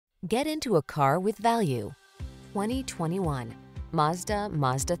Get into a car with value. 2021 Mazda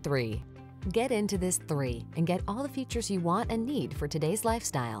Mazda3. Get into this 3 and get all the features you want and need for today's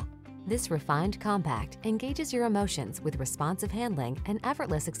lifestyle. This refined compact engages your emotions with responsive handling and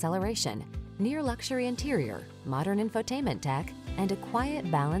effortless acceleration, near luxury interior, modern infotainment tech, and a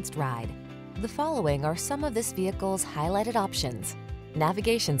quiet, balanced ride. The following are some of this vehicle's highlighted options: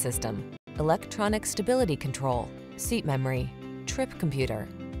 navigation system, electronic stability control, seat memory, trip computer,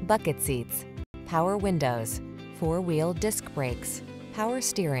 bucket seats, power windows, 4-wheel disc brakes, power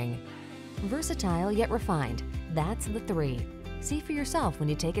steering. Versatile yet refined, that's the 3. See for yourself when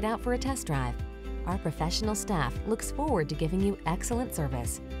you take it out for a test drive. Our professional staff looks forward to giving you excellent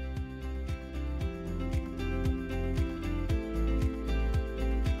service.